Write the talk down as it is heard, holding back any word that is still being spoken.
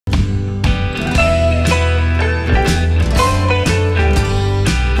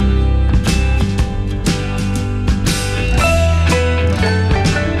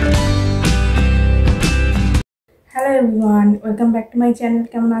Everyone, welcome back to my channel.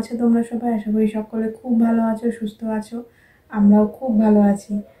 কেমন আছো তোমরা সবাই? আশা করি সকলে খুব ভালো আছো, সুস্থ আছো। আমরাও খুব ভালো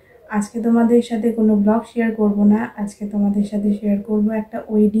আছি। আজকে তোমাদের সাথে কোনো ব্লগ শেয়ার করব না, আজকে তোমাদের সাথে শেয়ার করব একটা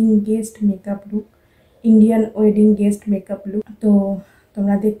wedding guest makeup look, Indian wedding guest makeup look. তো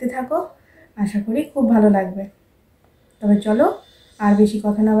তোমরা দেখতে থাকো, আশা করি খুব ভালো লাগবে। তবে চলো আর বেশি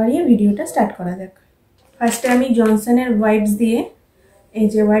কথা না বাড়িয়ে ভিডিওটা স্টার্ট করা যাক। ফার্স্টে আমি জনসনের ওয়াইপস দিয়ে, এই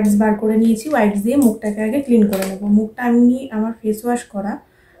যে ওয়াইপস বার করে নিয়েছি, ওয়াইপস দিয়ে মুখটাকে আগে ক্লিন করে নেব। মুখটা আমি আমার ফেস ওয়াশ করা,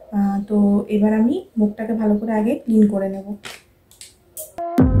 তো এবার আমি মুখটাকে ভালো করে আগে ক্লিন করে নেব।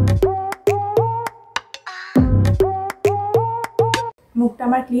 মুখটা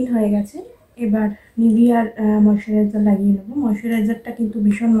আমার ক্লিন হয়ে গেছে। এবার নিভিয়ার ময়শ্চারাইজার লাগিয়ে নেব। ময়শ্চারাইজারটা কিন্তু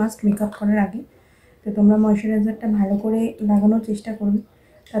ভীষণ মাস্ট মেকআপ করার আগে, তো তোমরা ময়শ্চারাইজারটা ভালো করে লাগানোর চেষ্টা করবে,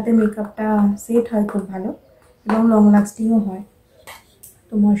 তাতে মেকআপটা সেট হয় খুব ভালো এবং লং লাস্টিংও হয়।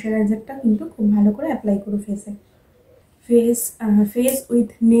 তো ময়শ্চারাইজারটা কিন্তু খুব ভালো করে অ্যাপ্লাই করো ফেসে। ফেস উইথ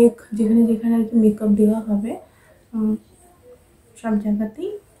নেক, যেখানে যেখানে আর কি মেকআপ দেওয়া হবে সব জায়গাতেই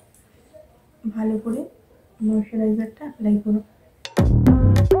ভালো করে ময়শ্চারাইজারটা অ্যাপ্লাই করো।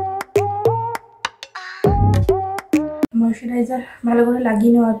 ময়শ্চারাইজার ভালো করে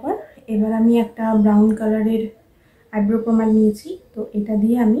লাগিয়ে নেওয়ার পর এবার আমি একটা ব্রাউন কালারের আইব্রো পমার নিয়েছি, তো এটা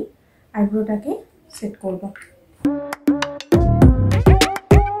দিয়ে আমি আইব্রোটাকে সেট করব।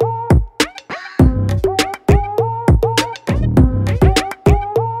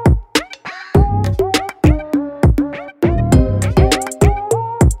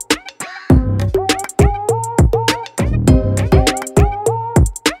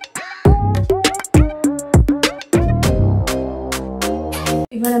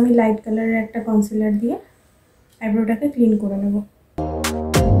 এবার আমি লাইট কালারের একটা কনসিলার দিয়ে আইব্রোটাকে ক্লিন করে নেব।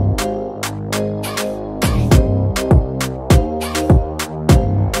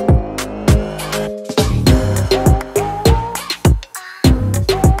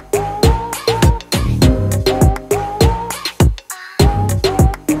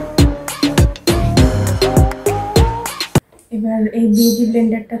 এবার এই বিউটি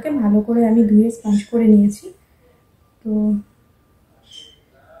ব্লেন্ডারটাকে ভালো করে আমি ধুয়ে স্পঞ্জ করে নিয়েছি, তো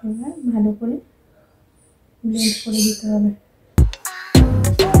এবার ভালো করে ব্লেন্ড করে দিতে হবে।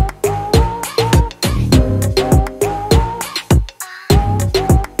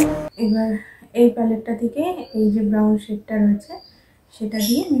 এবার এই প্যালেটটা থেকে এই যে ব্রাউন শেডটা রয়েছে সেটা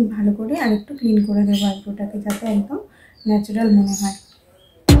দিয়ে আমি ভালো করে আরেকটু ক্লিন করে দেবো আইব্রোটাকে, যাতে একদম ন্যাচারাল মনে হয়।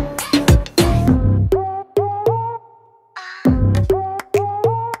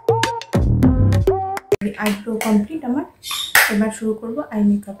 আইব্রো কমপ্লিট আমার। এবার শুরু করব আই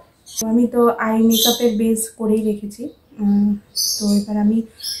মেকআপ। তো আমি তো আই মেকআপের বেস করেই রেখেছি, তো এবার আমি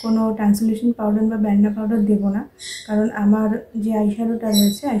কোনো ট্রান্সলেশন পাউডার বা ব্যান্ডা পাউডার দেবো না, কারণ আমার যে আইশ্যাডোটা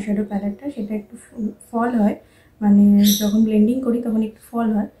রয়েছে, আইশ্যাডো প্যালেটটা, সেটা একটু ফল হয়, মানে যখন ব্লেন্ডিং করি তখন একটু ফল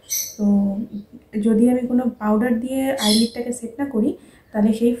হয়। তো যদি আমি কোনো পাউডার দিয়ে আইলিডটাকে সেট না করি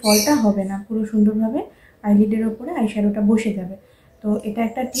তাহলে সেই ফলটা হবে না, পুরো সুন্দরভাবে আইলিডের ওপরে আইশ্যাডোটা বসে যাবে। তো এটা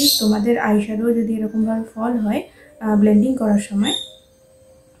একটা টিপস, তোমাদের আইশ্যাডো যদি এরকমভাবে ফল হয় ব্লেন্ডিং করার সময়,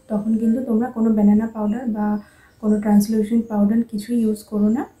 তখন কিন্তু তোমরা কোনো ব্যানানা পাউডার বা কোনো ট্রান্সলুসেন্ট পাউডার কিছুই ইউজ করো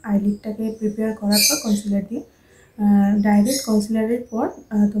না। আইলিডটাকে প্রিপেয়ার করার পর কনসিলার দিয়ে ডাইরেক্ট কনসিলারের পর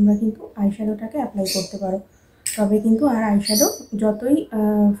তোমরা কিন্তু আইশ্যাডোটাকে অ্যাপ্লাই করতে পারো, তবে কিন্তু আর আইশ্যাডো যতই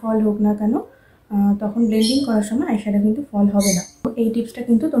ফল হোক না কেন তখন ব্লেন্ডিং করার সময় আইশ্যাডো কিন্তু ফল হবে না। এই টিপসটা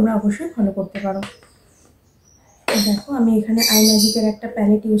কিন্তু তোমরা অবশ্যই ফলো করতে পারো। দেখো আমি এখানে আই ম্যাজিকের একটা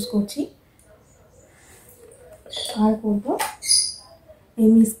প্যালেট ইউজ করছি, আর করব এই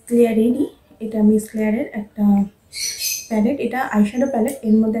মিস ক্লিয়ারেরই, এটা মিস ক্লিয়ারের একটা প্যালেট, এটা আইশ্যাডো প্যালেট,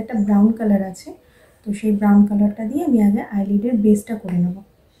 এর মধ্যে একটা ব্রাউন কালার আছে, তো সেই ব্রাউন কালারটা দিয়ে আমি আগে আইলিডের বেসটা করে নেব,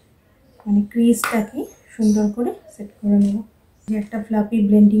 মানে ক্রিজটাকে সুন্দর করে সেট করে নেব। যে একটা ফ্লাপি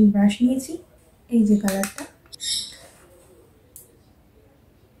ব্লেন্ডিং ব্রাশ নিয়েছি, এই যে কালারটা,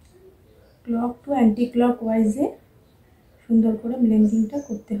 ক্লক টু অ্যান্টি ক্লক ওয়াইজে সুন্দর করে ব্লেন্ডিংটা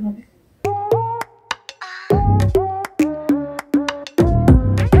করতে হবে।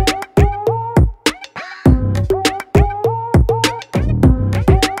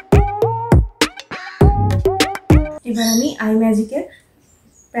 এবার আমি আই ম্যাজিকের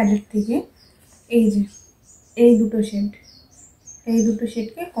প্যালেট থেকে এই যে এই দুটো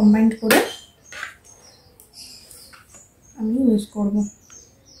শেডকে কম্বাইন করে আমি ইউজ করব।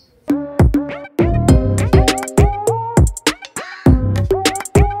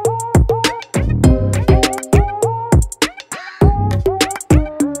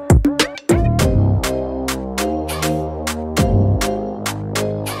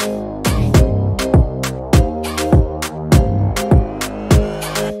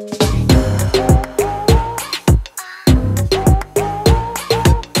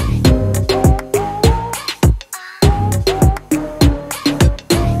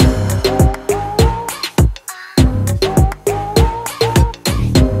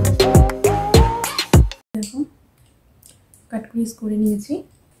 ক্রিজ করে নিয়েছি।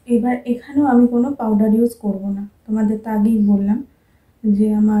 এবার এখানেও আমি কোনো পাউডার ইউজ করব না, তোমাদের তো আগেই বললাম যে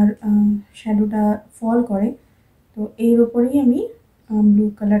আমার শ্যাডোটা ফল করে, তো এর উপরেই আমি ব্লু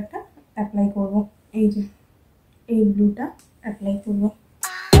কালারটা অ্যাপ্লাই করব। এই যে এই ব্লুটা অ্যাপ্লাই করব।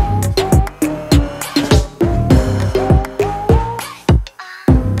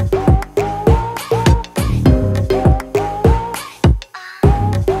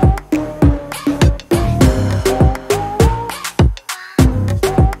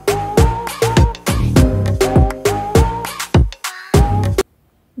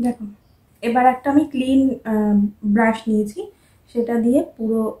 দেখো এবার একটা আমি ক্লিন ব্রাশ নিয়েছি, সেটা দিয়ে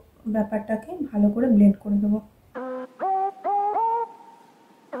পুরো ব্যাপারটাকে ভালো করে ব্লেন্ড করে দেবো।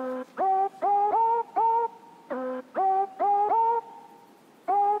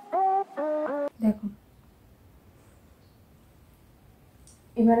 দেখো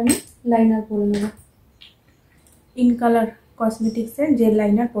এবার আমি লাইনার পরে নেব, ইন কালার কসমেটিক্সের জেল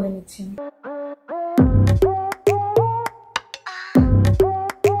লাইনার পরে নিচ্ছি আমি।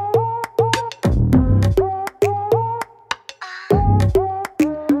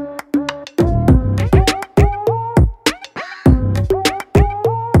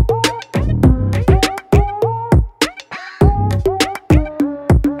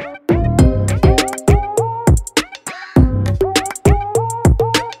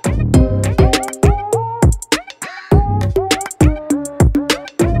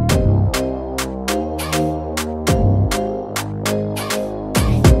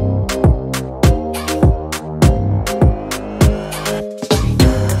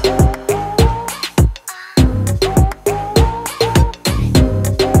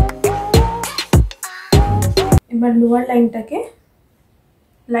 এবার লোয়ার লাইনটাকে,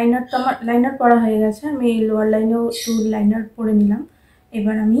 লাইনার তো আমার লাইনার পরা হয়ে গেছে, আমি এই লোয়ার লাইনেও একটু লাইনার পরে নিলাম।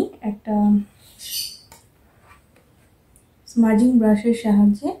 এবার আমি একটা স্মাজিং ব্রাশের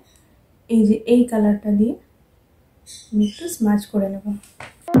সাহায্যে এই যে এই কালারটা দিয়ে আমি একটু স্মাজ করে নেব।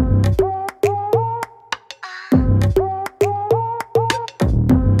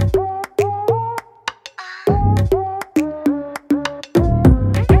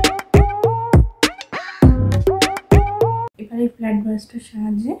 এবার এই ফ্ল্যাট ব্রাশটার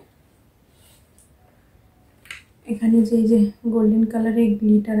সাহায্যে এখানে যে এই যে গোল্ডেন কালারের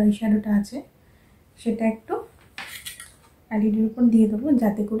গ্লিটার আই শ্যাডোটা আছে সেটা একটু আইলিডের উপর দিয়ে দেবো,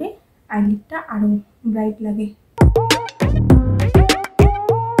 যাতে করে আইলিডটা আরো ব্রাইট লাগে।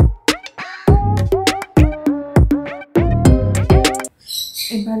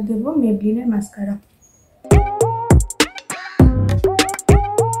 এবার দেবো মেবলিনের মাস্কারা।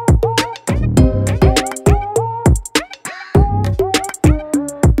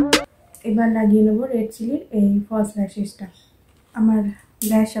 এবার লাগিয়ে নেবো রেড চিলির এই ফলস ল্যাশেসটা। আমার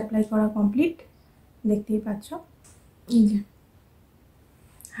ল্যাশ অ্যাপ্লাই করা কমপ্লিট, দেখতেই পাচ্ছ। এই যে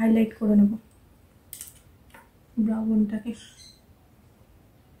হাইলাইট করে নেব ব্রাউনটাকে।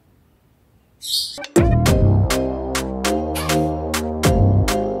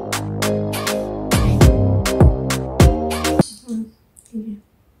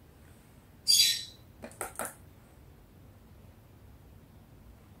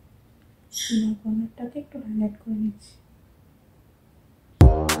 কর্নারটাকে একটু হাইলাইট করে নিচ্ছি।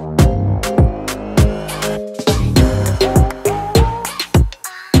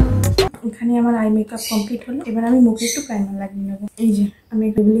 এখানে আমার আই মেকআপ কমপ্লিট হলো। এবার আমি মুখে একটু প্রাইমার লাগিয়ে নেবো। এই যে আমি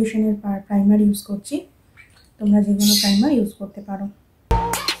রেভলিউশনের প্রাইমার ইউজ করছি, তোমরা যে কোনো প্রাইমার ইউজ করতে পারো।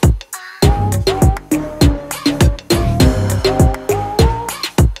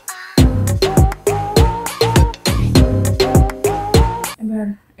 এবার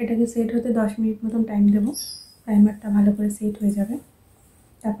এটাকে সেট হতে 10 মিনিট মতন টাইম দেবো, প্রাইমারটা ভালো করে সেট হয়ে যাবে,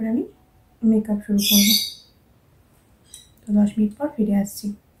 তারপরে আমি মেকআপ শুরু করব। তো 10 মিনিট পর ফিরে আসছি।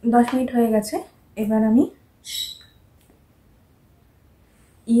 10 মিনিট হয়ে গেছে। এবার আমি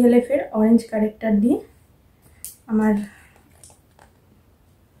ELF এর অরেঞ্জ কারেক্টার দিয়ে আমার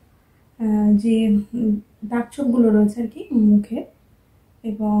যে দাগ ছোপগুলো রয়েছে আর কি মুখে,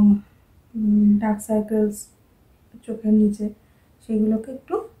 এবং ডার্ক সার্কেলস চোখের নিচে, সেগুলোকে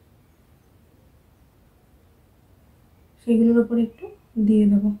একটু সেগুলোর উপর একটু দিয়ে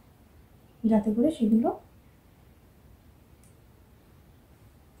দেবো, যাতে করে সেগুলো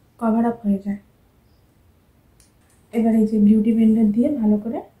কভার আপ হয়ে যায়। এবার এই যে বিউটি ব্লেন্ডার দিয়ে ভালো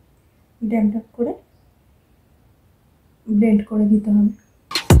করে ড্যাব ড্যাব করে ব্লেন্ড করে দিতে হবে।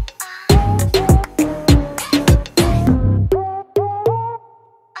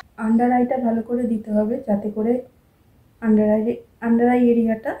 আন্ডার আইটা ভালো করে দিতে হবে, যাতে করে আন্ডার আই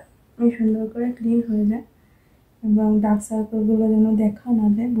এরিয়াটা সুন্দর করে ক্লিন হয়ে যায় এবং ডার্ক সার্কেলগুলো যেন দেখা না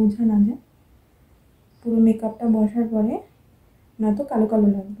যায়, বোঝা না যায়। পুরো মেকআপটা বসার পরে না তো কালো কালো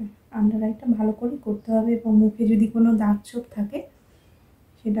লাগবে। আন্ডার আইটা ভালো করে করতে হবে এবং মুখে যদি কোনো দাগ ছোপ থাকে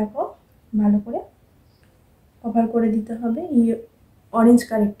সেটাকেও ভালো করে কভার করে দিতে হবে এই অরেঞ্জ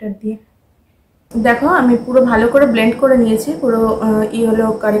কারেক্টার দিয়ে। দেখো আমি পুরো ভালো করে ব্লেন্ড করে নিয়েছি, পুরো ইয়েলো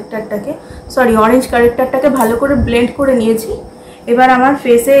কারেক্টারটাকে, সরি অরেঞ্জ কারেক্টারটাকে ভালো করে ব্লেন্ড করে নিয়েছি। এবার আমার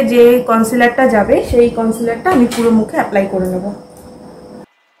ফেসে যে কনসিলারটা যাবে সেই কনসিলারটা আমি পুরো মুখে অ্যাপ্লাই করে নেব।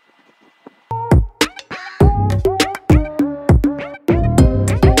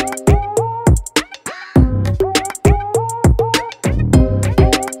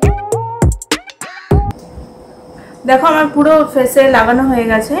 দেখো আমার পুরো ফেসে লাগানো হয়ে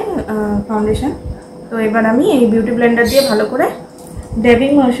গেছে ফাউন্ডেশন। তো এবার আমি এই বিউটি ব্লেন্ডার দিয়ে ভালো করে ড্যাবিং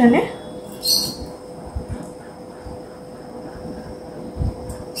মোশনে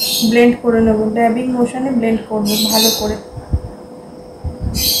ব্লেন্ড করে নেব, ড্যাবিং মোশনে ব্লেন্ড করব ভালো করে।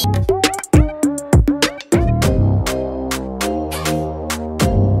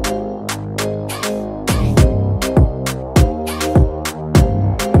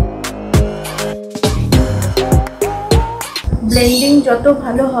 ব্লেন্ডিং যত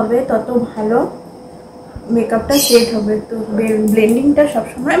ভালো হবে তত ভালো মেকআপটা সেট হবে। তো ব্লেন্ডিংটা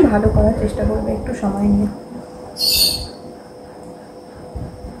সবসময় ভালো করার চেষ্টা করবে একটু সময় নিয়ে।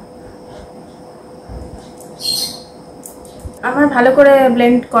 আমার ভালো করে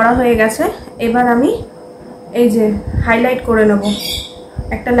ব্লেন্ড করা হয়ে গেছে। এবার আমি এই যে হাইলাইট করে নেব,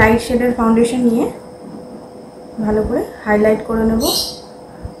 একটা লাইট শেডের ফাউন্ডেশন নিয়ে ভালো করে হাইলাইট করে নেব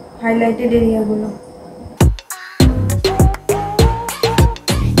হাইলাইটেড এরিয়াগুলো।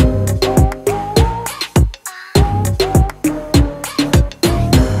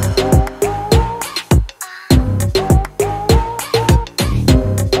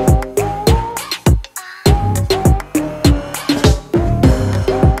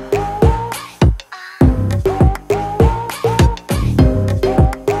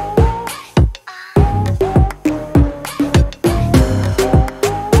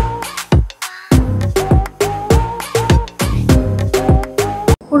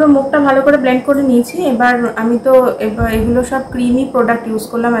 পুরো মুখটা ভালো করে ব্লেন্ড করে নিয়েছি। এবার আমি তো এগুলো সব ক্রিমি প্রোডাক্ট ইউজ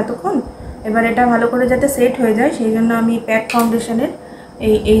করলাম এতক্ষণ। এবার এটা ভালো করে যাতে সেট হয়ে যায় সেই জন্য আমি প্যাক ফাউন্ডেশনের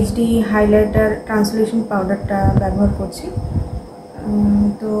এই এইচডি হাইলাইটার ট্রান্সলেশন পাউডারটা ব্যবহার করছি।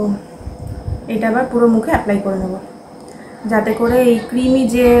 তো এটা আবার পুরো মুখে অ্যাপ্লাই করে নেব যাতে করে এই ক্রিমি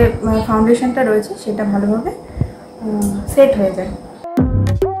যে ফাউন্ডেশনটা রয়েছে সেটা ভালোভাবে সেট হয়ে যায়।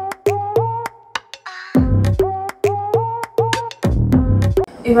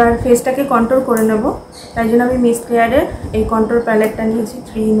 এবার ফেসটাকে কন্ট্রোল করে নেব, তাই জন্য আমি মিস ক্লিয়ারের এই কন্ট্রোল প্যালেটটা নিয়েছি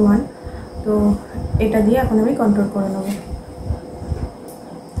 3-in-1। তো এটা দিয়ে এখন আমি কন্ট্রোল করে নেব।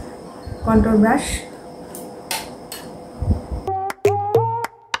 কন্ট্রোল ব্রাশ,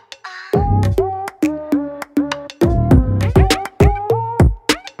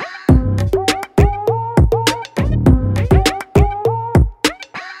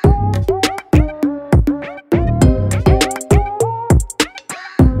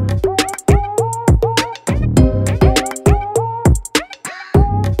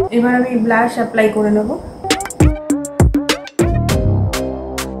 এবার আমি ব্লাশ অ্যাপ্লাই করে নেব।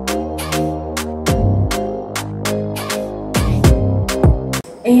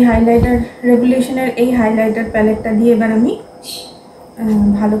 এই হাইলাইটার রেভলিউশনের এই হাইলাইটার প্যালেটটা দিয়ে এবার আমি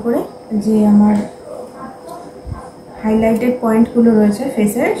ভালো করে যে আমার হাইলাইটেড পয়েন্টগুলো রয়েছে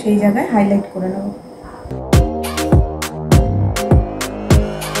ফেসের সেই জায়গায় হাইলাইট করে নেব।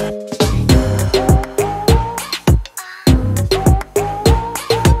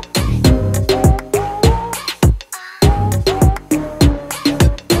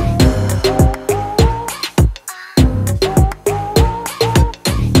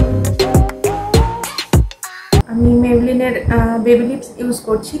 বেবি লিপস ইউজ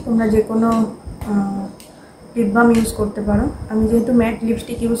করছি, তোমরা যে কোনো লিপ বাম ইউজ করতে পারো। আমি যেহেতু ম্যাট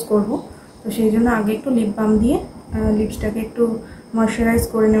লিপস্টিক ইউজ করব তো সেই জন্য আগে একটু লিপ বাম দিয়ে লিপসটাকে একটু ময়শ্চারাইজ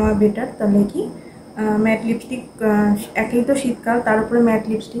করে নেওয়া বেটার। তাহলে কি ম্যাট লিপস্টিক একেই তো শীতকাল, তার উপরে ম্যাট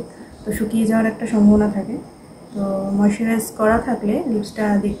লিপস্টিক তো শুকিয়ে যাওয়ার একটা সম্ভাবনা থাকে। তো ময়শ্চারাইজ করা থাকলে লিপসটা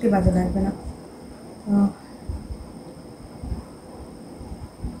দেখতে বাজে লাগবে না। তো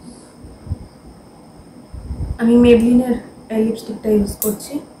আমি মেবলিনের এই লিপস্টিকটা ইউজ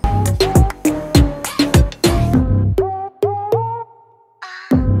করছি।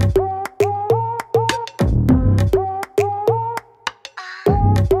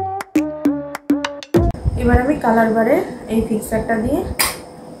 এবার আমি কালার বারে এই ফিক্সারটা দিয়ে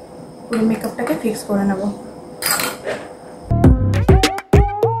পুরো মেকআপটাকে ফিক্স করে নেব।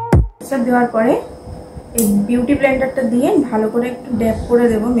 ফিক্সার দেওয়ার পরে এই বিউটি ব্লেন্ডারটা দিয়ে ভালো করে একটু ড্যাপ করে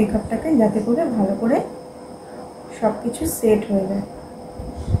দেবো মেকআপটাকে, যাতে করে ভালো করে সব কিছু সেট হয়ে যায়।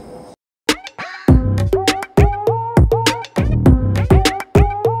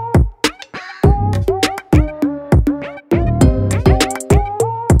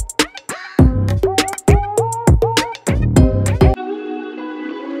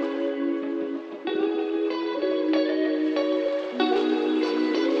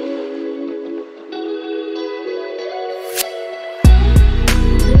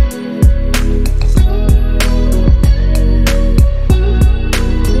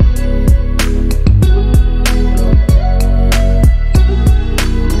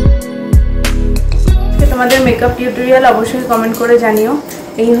 তোমাদের মেকআপ টিউটোরিয়াল অবশ্যই কমেন্ট করে জানিও।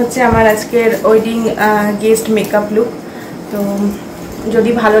 এই হচ্ছে আমার আজকের ওয়েডিং গেস্ট মেকআপ লুক। তো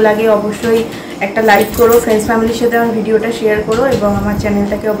যদি ভালো লাগে অবশ্যই একটা লাইক করো, ফ্রেন্ডস ফ্যামিলির সাথে আমার ভিডিওটা শেয়ার করো এবং আমার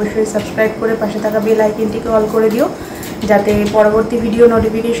চ্যানেলটাকে অবশ্যই সাবস্ক্রাইব করে পাশে থাকা বেল আইকনটিকে অল করে দিও, যাতে পরবর্তী ভিডিও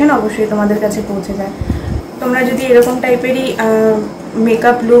নোটিফিকেশন অবশ্যই তোমাদের কাছে পৌঁছে যায়। তোমরা যদি এরকম টাইপেরই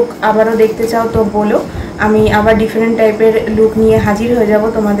মেকআপ লুক আবারও দেখতে চাও তো বলো, আমি আবার ডিফারেন্ট টাইপের লুক নিয়ে হাজির হয়ে যাব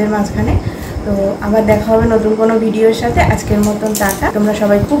তোমাদের মাঝখানে। তো আবার দেখা হবে নতুন কোনো ভিডিওর সাথে। আজকের মতন টাটা। তোমরা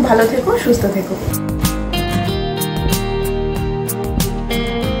সবাই খুব ভালো থেকো, সুস্থ থেকো।